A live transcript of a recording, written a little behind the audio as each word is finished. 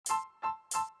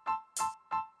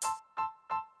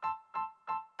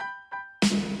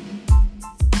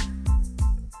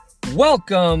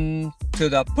Welcome to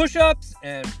the Push-Ups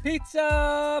and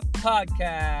Pizza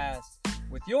Podcast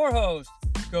with your hosts,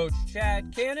 Coach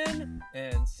Chad Cannon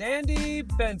and Sandy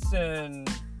Benson.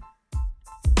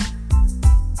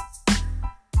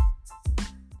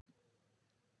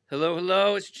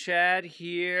 Hello, it's Chad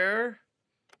here.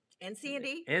 And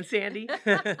Sandy.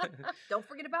 Don't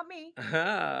forget about me. We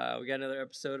got another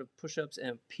episode of Push-Ups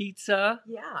and Pizza.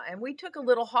 Yeah, and we took a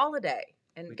little holiday.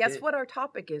 And guess what our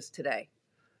topic is today?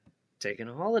 Taking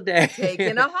a holiday.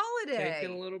 Taking a holiday.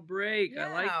 Taking a little break. Yeah,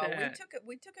 I like that.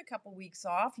 We took a couple weeks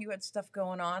off. You had stuff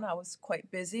going on. I was quite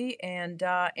busy, and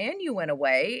you went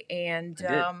away. And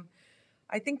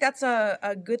I think that's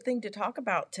a good thing to talk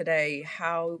about today,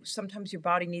 how sometimes your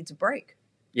body needs a break.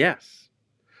 Yes.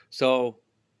 So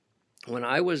when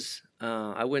I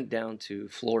went down to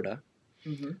Florida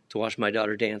to watch my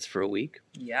daughter dance for a week.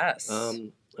 Yes. I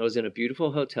was in a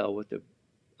beautiful hotel with an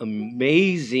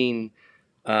amazing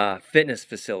fitness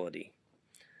facility.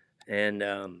 And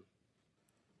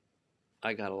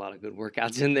I got a lot of good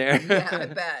workouts in there. Yeah, I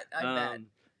bet.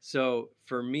 So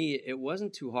for me, it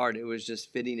wasn't too hard. It was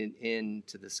just fitting it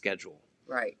into the schedule.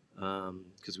 Right.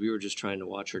 Because we were just trying to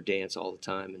watch her dance all the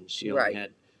time. And she only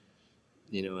had,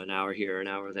 an hour here, an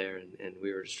hour there. And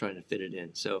we were just trying to fit it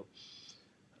in. So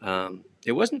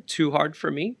it wasn't too hard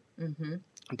for me. Mm-hmm.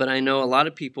 But I know a lot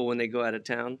of people, when they go out of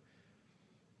town,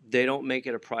 they don't make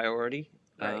it a priority.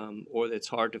 Right. Or it's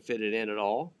hard to fit it in at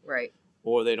all. Right.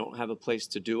 Or they don't have a place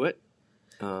to do it.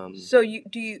 So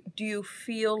do you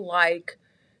feel like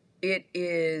it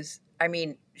is,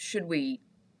 should we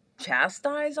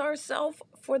chastise ourselves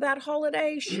for that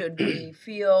holiday? Should we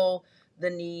feel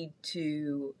the need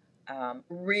to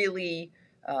really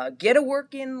get a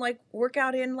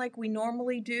workout in like we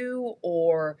normally do?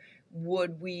 Or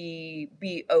would we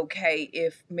be okay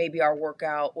if maybe our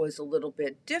workout was a little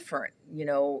bit different?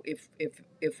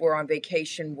 If we're on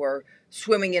vacation, we're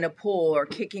swimming in a pool or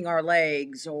kicking our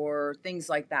legs or things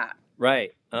like that.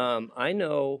 Right. I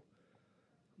know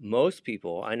most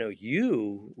people, I know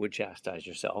you would chastise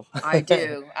yourself. I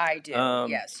do.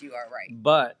 Yes, you are right.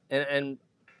 But, and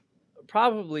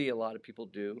probably a lot of people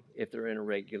do if they're in a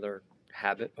regular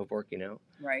habit of working out.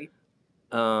 Right.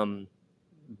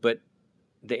 But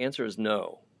the answer is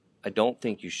no. I don't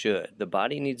think you should. The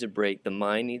body needs a break. The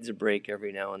mind needs a break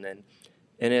every now and then.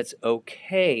 And it's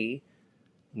okay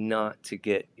not to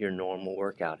get your normal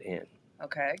workout in.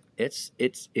 Okay. It's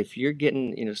if you're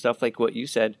getting, stuff like what you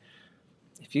said,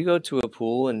 if you go to a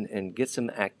pool and get some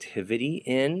activity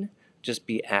in, just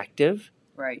be active.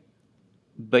 Right.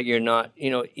 But you're not,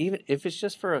 even if it's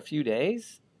just for a few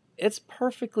days, it's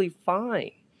perfectly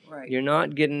fine. Right. You're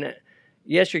not getting,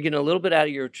 yes, you're getting a little bit out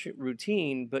of your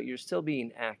routine, but you're still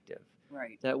being active.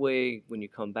 Right. That way, when you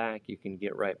come back, you can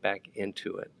get right back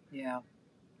into it. Yeah.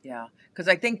 Yeah. Because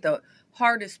I think the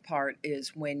hardest part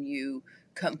is when you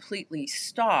completely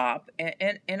stop.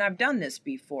 And I've done this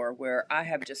before where I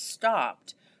have just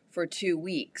stopped for 2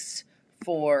 weeks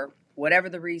for whatever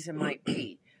the reason might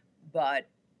be. But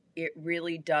it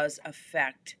really does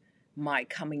affect my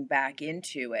coming back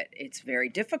into it. It's very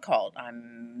difficult.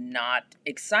 I'm not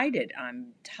excited.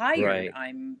 I'm tired. Right.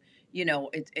 I'm,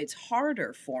 it's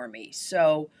harder for me.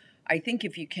 So I think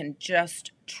if you can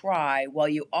just try while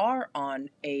you are on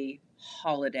a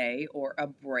holiday or a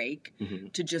break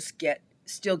to just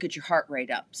still get your heart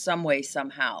rate up some way,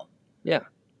 somehow. Yeah.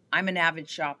 I'm an avid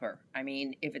shopper.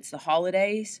 If it's the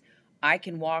holidays, I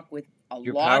can walk with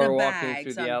You're lot power of walking bags.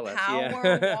 through the I'm LS,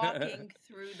 power yeah. walking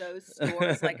through those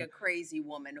stores like a crazy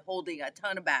woman holding a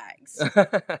ton of bags.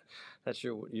 That's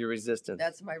your resistance.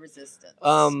 That's my resistance.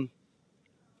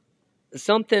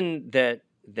 Something that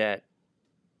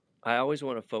I always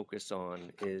want to focus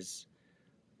on is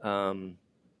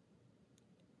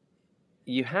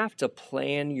you have to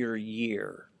plan your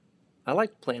year. I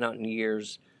like to plan out in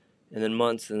years and then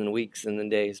months and then weeks and then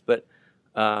days, but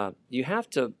you have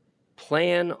to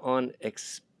plan on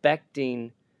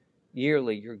expecting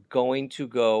yearly you're going to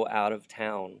go out of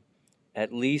town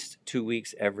at least 2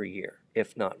 weeks every year,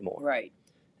 if not more. Right.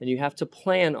 And you have to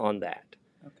plan on that.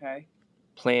 Okay.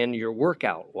 Plan your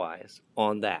workout wise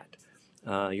on that.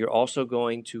 You're also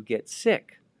going to get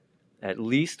sick at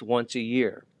least once a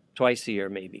year, twice a year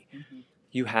maybe. Mm-hmm.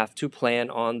 You have to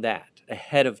plan on that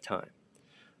ahead of time.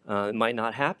 It might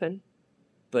not happen,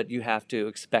 but you have to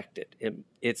expect it.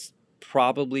 It's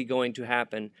probably going to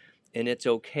happen, and it's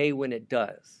okay when it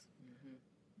does. Mm-hmm.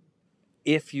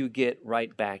 If you get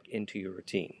right back into your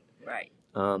routine. Right.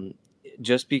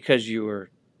 Just because you were,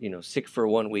 sick for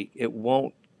 1 week, it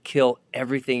won't kill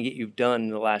everything that you've done in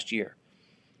the last year.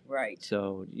 Right.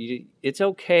 So it's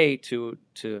okay to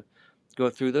Go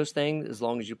through those things as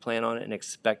long as you plan on it and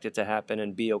expect it to happen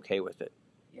and be okay with it.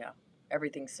 Yeah.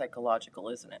 Everything's psychological,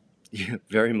 isn't it? Yeah,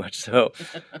 very much so.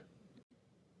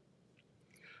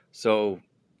 So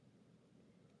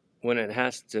when it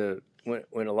has to,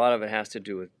 when a lot of it has to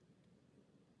do with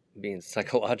being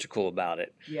psychological about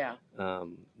it, Yeah.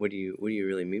 what do you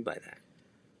really mean by that?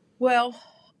 Well,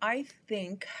 I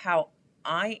think how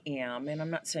I am, and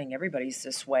I'm not saying everybody's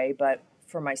this way, but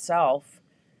for myself,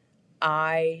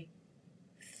 I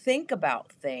think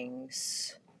about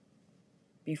things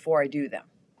before I do them.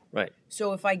 Right.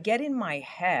 So if I get in my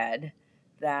head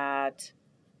that,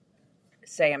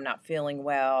 say, I'm not feeling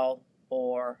well,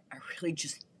 or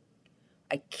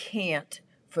I can't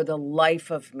for the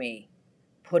life of me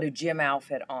put a gym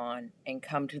outfit on and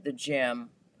come to the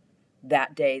gym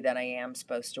that day that I am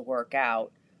supposed to work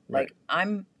out. Right. Like,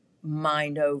 I'm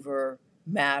mind over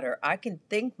matter. I can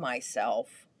think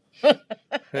myself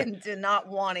into not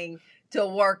wanting to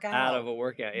work out. Out of a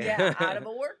workout. Yeah, out of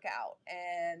a workout.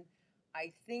 And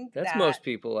I think That's most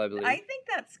people, I believe. I think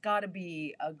that's got to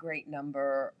be a great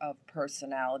number of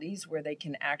personalities where they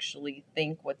can actually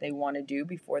think what they want to do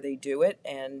before they do it.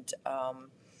 And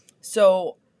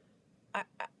so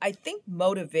I think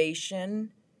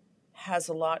motivation has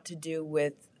a lot to do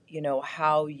with,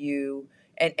 how you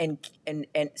and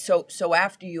so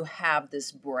after you have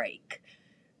this break,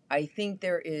 I think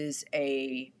there is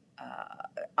a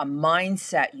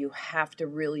mindset you have to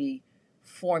really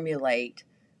formulate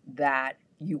that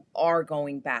you are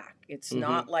going back. It's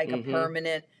not like a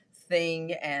permanent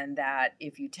thing, and that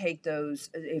if you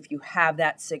have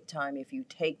that sick time, if you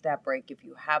take that break, if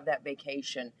you have that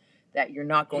vacation, that you're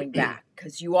not going back,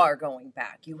 because you are going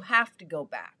back. You have to go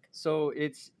back. So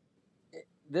you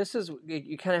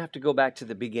kind of have to go back to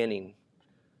the beginning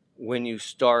when you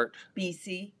start.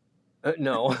 BC?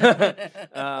 No.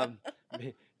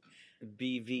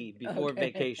 BV, before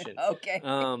vacation. Okay.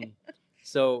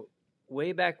 So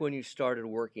way back when you started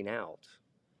working out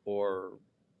or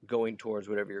going towards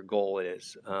whatever your goal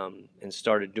is, and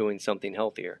started doing something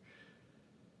healthier,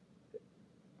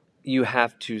 you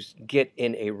have to get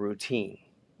in a routine.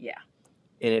 Yeah.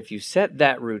 And if you set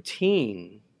that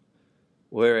routine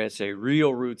where it's a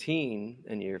real routine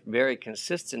and you're very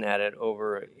consistent at it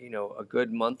over, a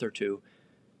good month or two,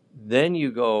 then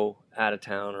you go out of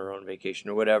town or on vacation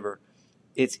or whatever,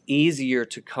 it's easier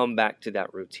to come back to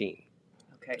that routine.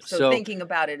 Okay. So thinking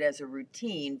about it as a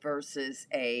routine versus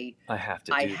I have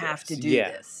to do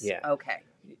this. Yeah. Okay.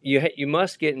 You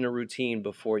must get in a routine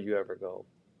before you ever go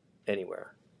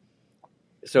anywhere.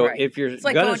 So Right. if you're It's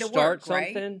like going going to to start work,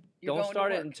 right? something, You're don't going to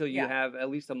start it work. until you Yeah. have at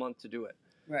least a month to do it.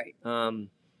 Right.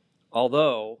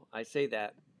 Although I say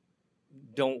that,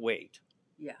 don't wait.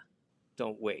 Yeah.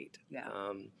 Don't wait.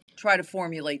 Yeah. Try to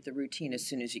formulate the routine as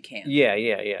soon as you can.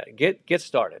 Yeah. Get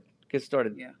started. Get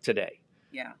started today.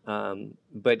 Yeah.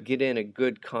 But get in a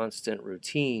good constant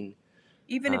routine.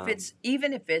 Even if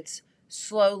it's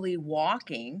slowly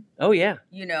walking. Oh yeah.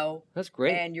 That's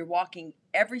great. And you're walking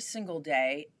every single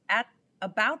day at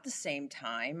about the same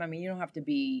time. I mean, you don't have to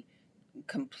be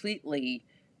completely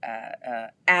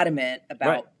adamant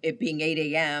about it being 8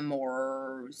 a.m.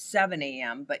 or 7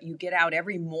 a.m., but you get out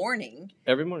every morning.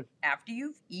 Every morning. After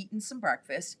you've eaten some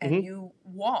breakfast and you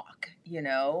walk,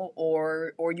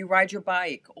 or you ride your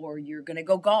bike, or you're going to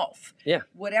go golf. Yeah.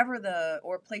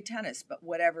 Or play tennis, but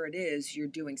whatever it is, you're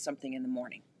doing something in the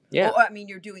morning. Yeah.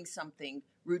 You're doing something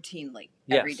routinely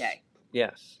every day.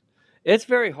 Yes. It's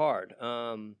very hard.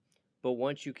 But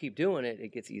once you keep doing it,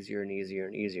 it gets easier and easier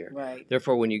and easier. Right.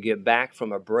 Therefore, when you get back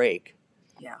from a break,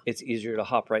 yeah, it's easier to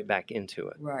hop right back into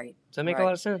it. Right. Does that make a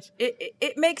lot of sense?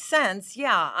 It makes sense.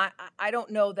 Yeah. I don't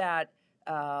know that.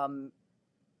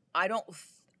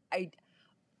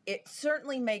 It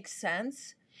certainly makes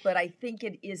sense, but I think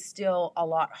it is still a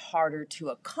lot harder to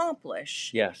accomplish.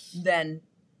 Yes. Than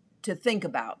to think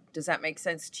about. Does that make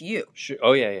sense to you? Sure.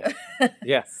 Oh yeah.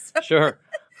 Yeah. Sure.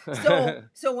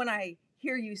 So when I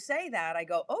hear you say that, I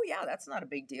go, oh yeah, that's not a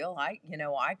big deal. I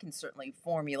can certainly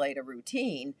formulate a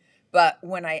routine, but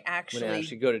when I actually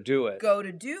go to do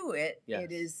it, yes,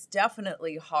 it is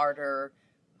definitely harder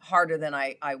than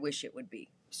I wish it would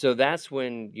be. So that's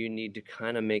when you need to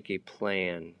kind of make a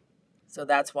plan. So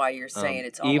that's why you're saying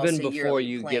it's almost even a before yearly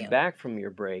you plan. get back from your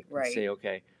break, and say,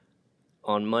 okay,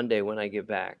 on Monday when I get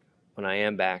back, when I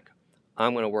am back,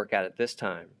 I'm going to work out at this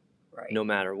time, no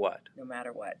matter what. No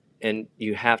matter what. And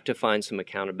you have to find some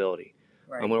accountability.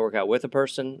 Right. I'm going to work out with a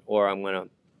person, or I'm going to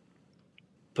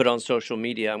put on social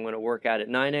media, I'm going to work out at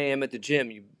 9 a.m. at the gym.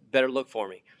 You better look for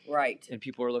me. Right. And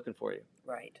people are looking for you.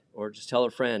 Right. Or just tell a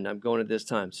friend, I'm going at this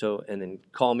time. So, and then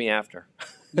call me after.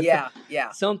 Yeah,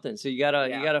 yeah. Something. So you gotta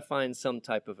Yeah. you gotta find some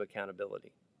type of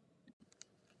accountability.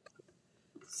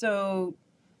 So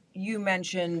you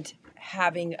mentioned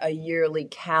having a yearly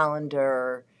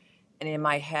calendar, and in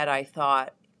my head I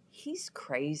thought, he's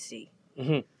crazy.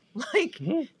 Mhm. Like,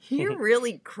 Mhm. you're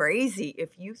really crazy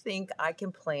if you think I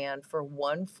can plan for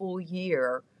one full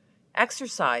year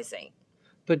exercising.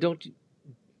 But don't you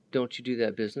do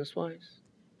that business wise?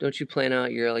 Don't you plan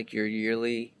out your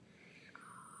yearly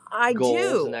I goals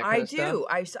and do. that kind I of stuff? do.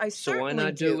 I So why certainly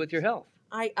not do it do. with your health?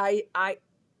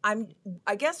 I'm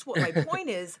I guess what my point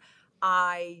is,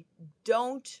 I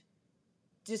don't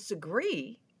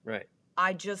disagree. Right.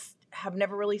 I just have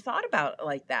never really thought about it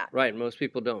like that. Right. Most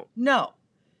people don't. No.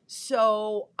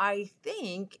 So I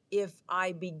think if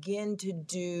I begin to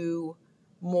do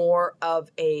more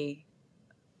of a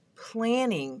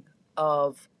planning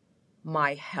of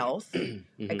my health, I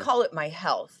Mhm. call it my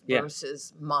health Yeah.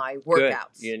 versus my Good.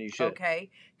 workouts. Yeah, and you should. Okay?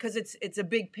 Because it's a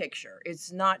big picture. It's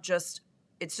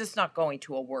just not going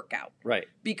to a workout. Right.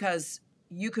 Because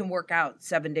you can work out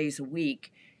 7 days a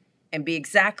week and be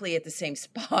exactly at the same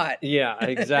spot. Yeah,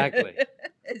 exactly.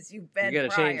 As you've been You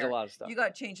got to change a prior. lot of stuff. You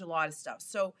got to change a lot of stuff.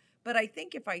 So, but I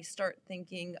think if I start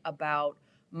thinking about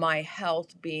my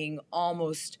health being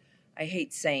almost, I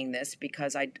hate saying this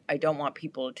because I don't want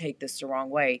people to take this the wrong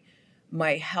way,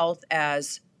 my health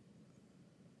as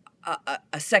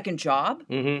a second job,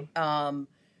 Mm-hmm.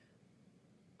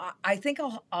 I think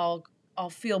I'll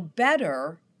feel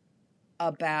better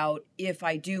about if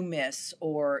I do miss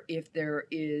or if there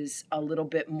is a little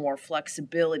bit more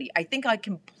flexibility. I think I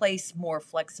can place more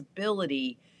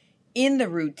flexibility in the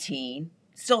routine,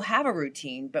 still have a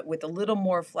routine, but with a little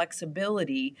more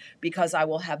flexibility because I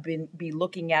will have be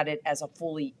looking at it as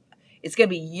it's going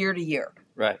to be year to year.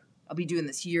 Right. I'll be doing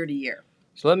this year to year.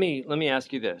 So let me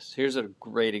ask you this. Here's a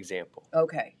great example.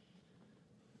 Okay.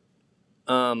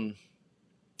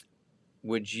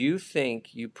 Would you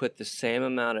think you put the same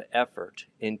amount of effort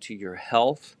into your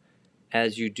health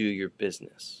as you do your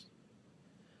business?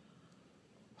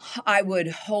 I would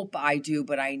hope I do,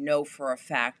 but I know for a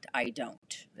fact I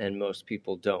don't. And most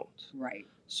people don't. Right.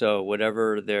 So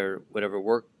whatever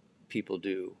work people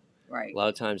do, Right. a lot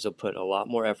of times they'll put a lot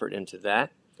more effort into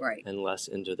that Right. and less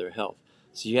into their health.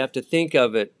 So you have to think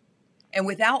of it. And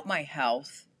without my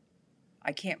health,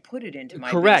 I can't put it into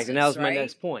my correct, business, and that was right? my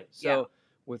next point. So Yeah.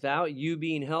 without you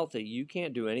being healthy, you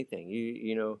can't do anything.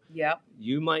 You know, Yep.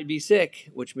 you might be sick,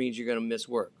 which means you're going to miss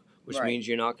work, which Right. means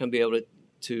you're not going to be able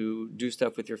to do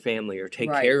stuff with your family or take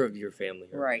Right. care of your family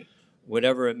or Right.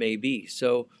 whatever it may be.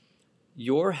 So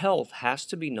your health has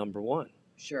to be number one.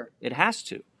 Sure. It has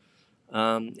to.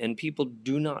 And people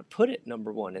do not put it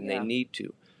number one, and they Yeah. need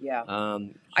to. Yeah.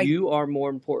 You are more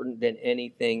important than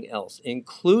anything else,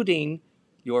 including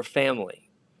your family.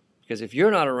 Because if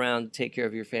you're not around to take care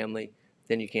of your family,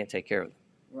 then you can't take care of them.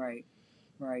 Right.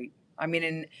 Right. I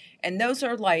mean, and those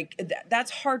are like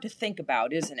that's hard to think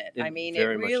about, isn't it? It I mean, it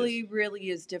very much really, really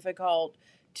is difficult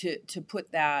to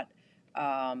put that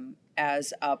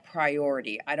as a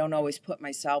priority. I don't always put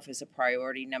myself as a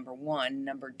priority. Number one,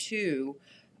 number two,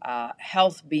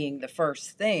 health being the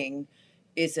first thing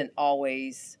isn't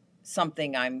always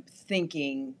something I'm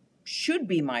thinking should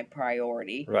be my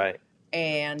priority. Right.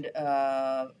 And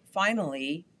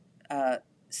finally,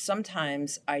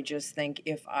 sometimes I just think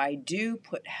if I do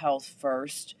put health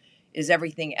first, is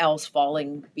everything else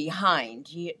falling behind?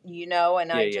 You know, and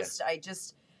Yeah,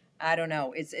 I don't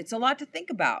know. It's a lot to think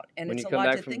about, and when it's you a come lot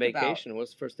back to from think vacation, about.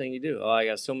 what's the first thing you do? Oh, I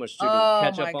got so much to do. Oh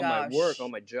Catch my up on my work, gosh. on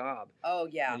my job. Oh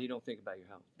yeah, And you don't think about your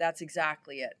health. that's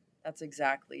exactly it. That's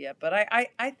exactly it. But I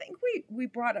think we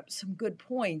brought up some good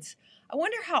points. I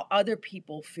wonder how other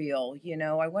people feel. You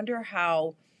know, I wonder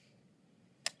how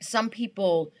some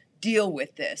people deal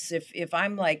with this. If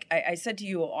I'm like I said to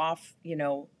you off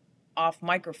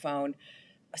microphone,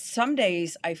 some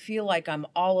days I feel like I'm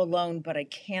all alone, but I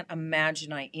can't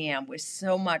imagine I am with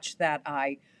so much that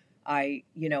I'm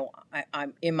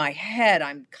in my head.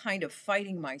 I'm kind of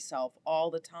fighting myself all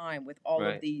the time with all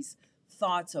Right. of these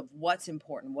thoughts of what's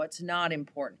important, what's not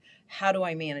important. How do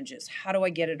I manage this? How do I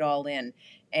get it all in?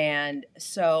 And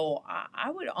so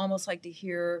I would almost like to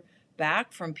hear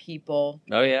back from people,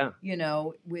 Oh yeah. you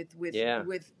know, with Yeah.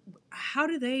 with how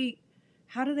do they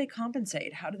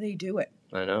compensate? How do they do it?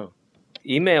 I know.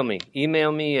 Email me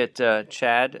at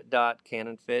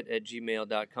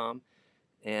chad.canonfit@gmail.com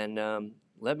and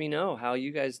let me know how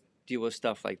you guys deal with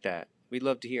stuff like that. We'd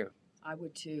love to hear. I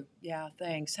would too. Yeah,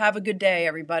 thanks. Have a good day,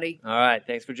 everybody. All right.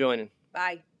 Thanks for joining.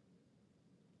 Bye.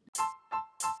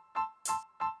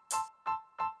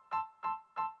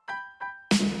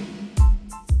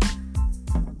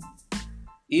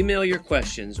 Email your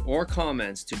questions or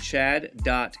comments to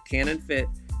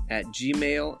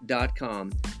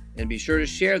chad.canonfit@gmail.com and be sure to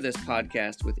share this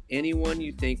podcast with anyone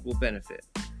you think will benefit.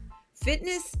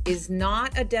 Fitness is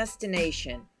not a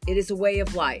destination. It is a way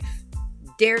of life.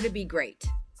 Dare to be great.